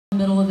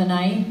middle of the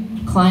night,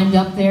 climbed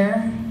up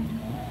there,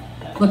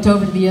 looked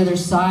over to the other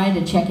side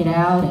to check it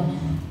out, and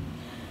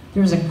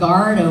there was a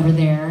guard over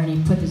there, and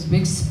he put this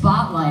big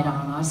spotlight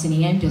on us, and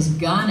he aimed his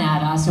gun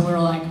at us, and we were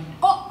like,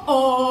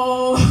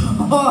 uh-oh!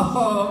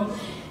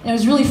 And it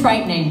was really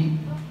frightening.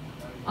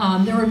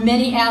 There were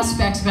many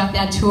aspects about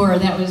that tour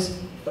that was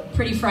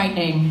pretty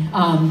frightening.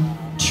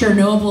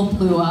 Chernobyl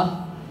blew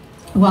up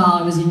while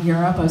I was in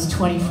Europe. I was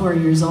 24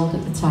 years old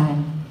at the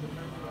time.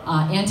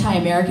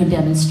 Anti-American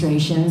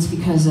demonstrations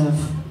because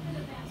of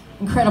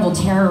incredible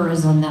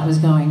terrorism that was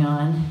going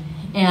on.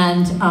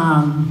 And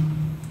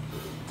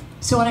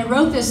so when I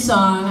wrote this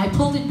song, I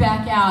pulled it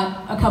back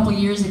out a couple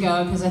years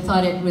ago because I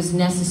thought it was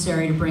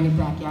necessary to bring it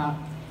back out.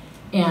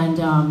 And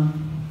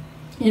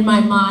in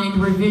my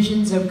mind were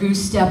visions of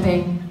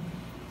goose-stepping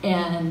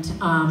and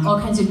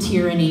all kinds of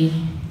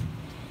tyranny.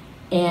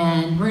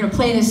 And we're gonna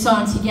play this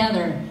song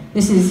together.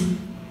 This is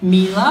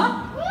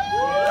Mila,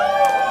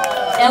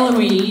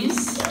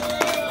 Eloise,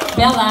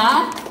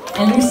 Bella,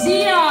 and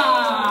Lucia.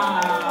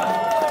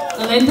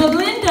 The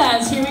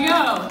Lindas, here we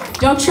go.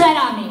 Don't tread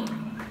on me.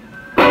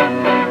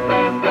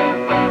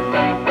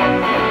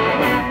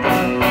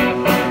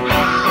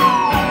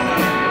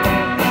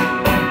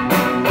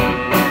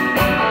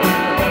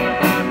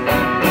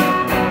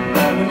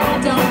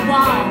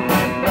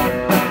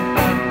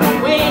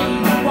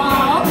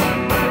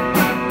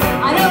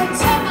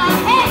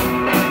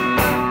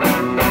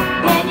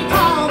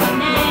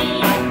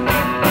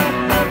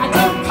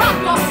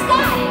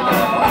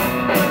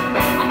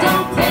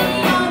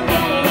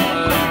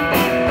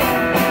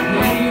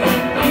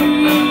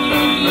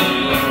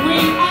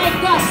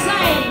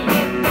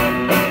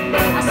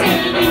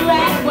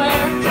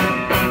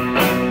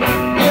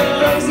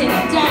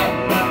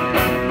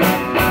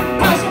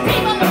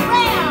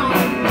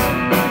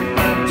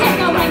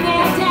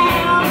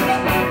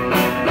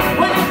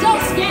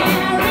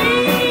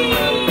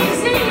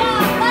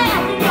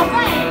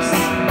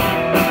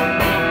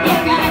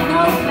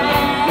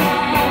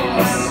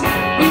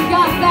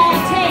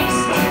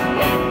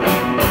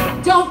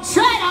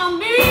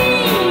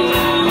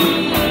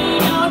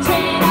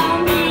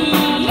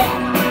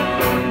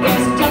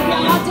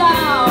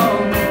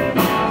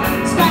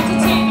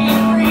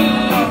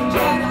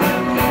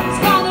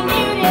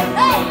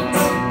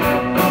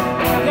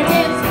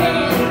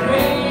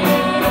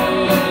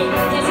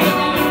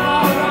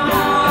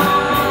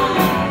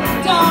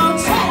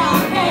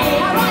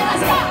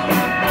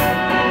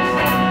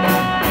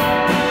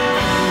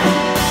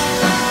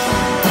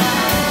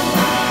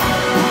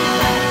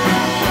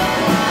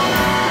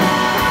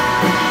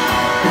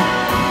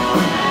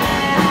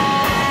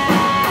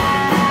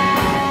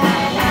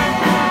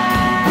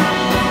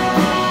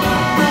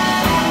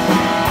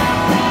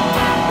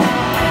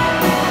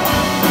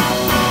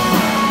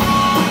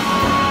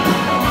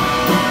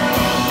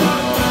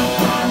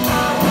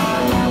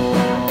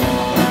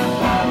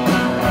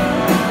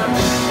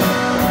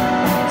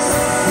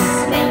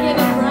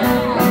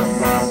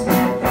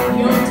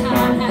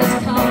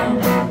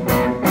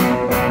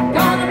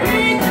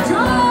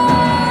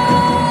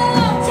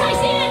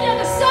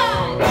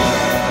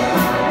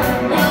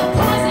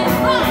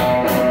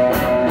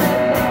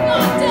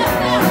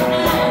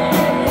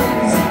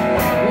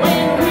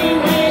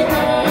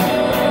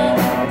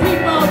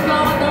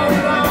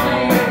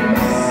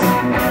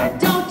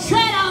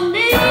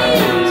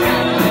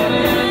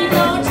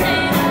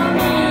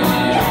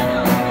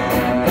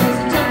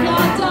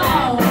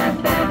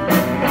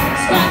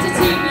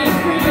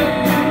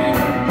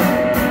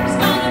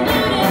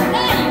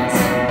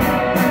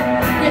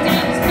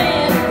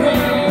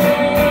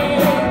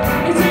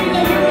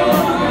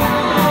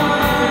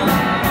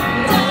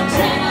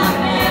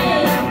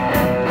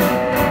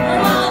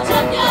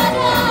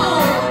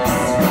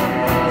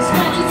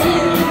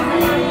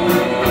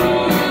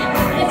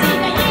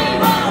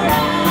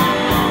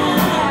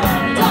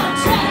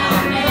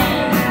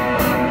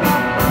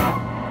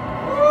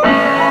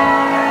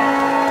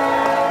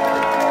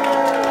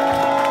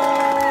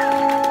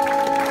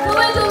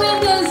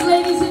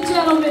 Ladies and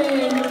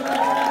gentlemen,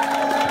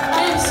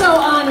 I am so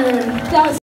honored. That was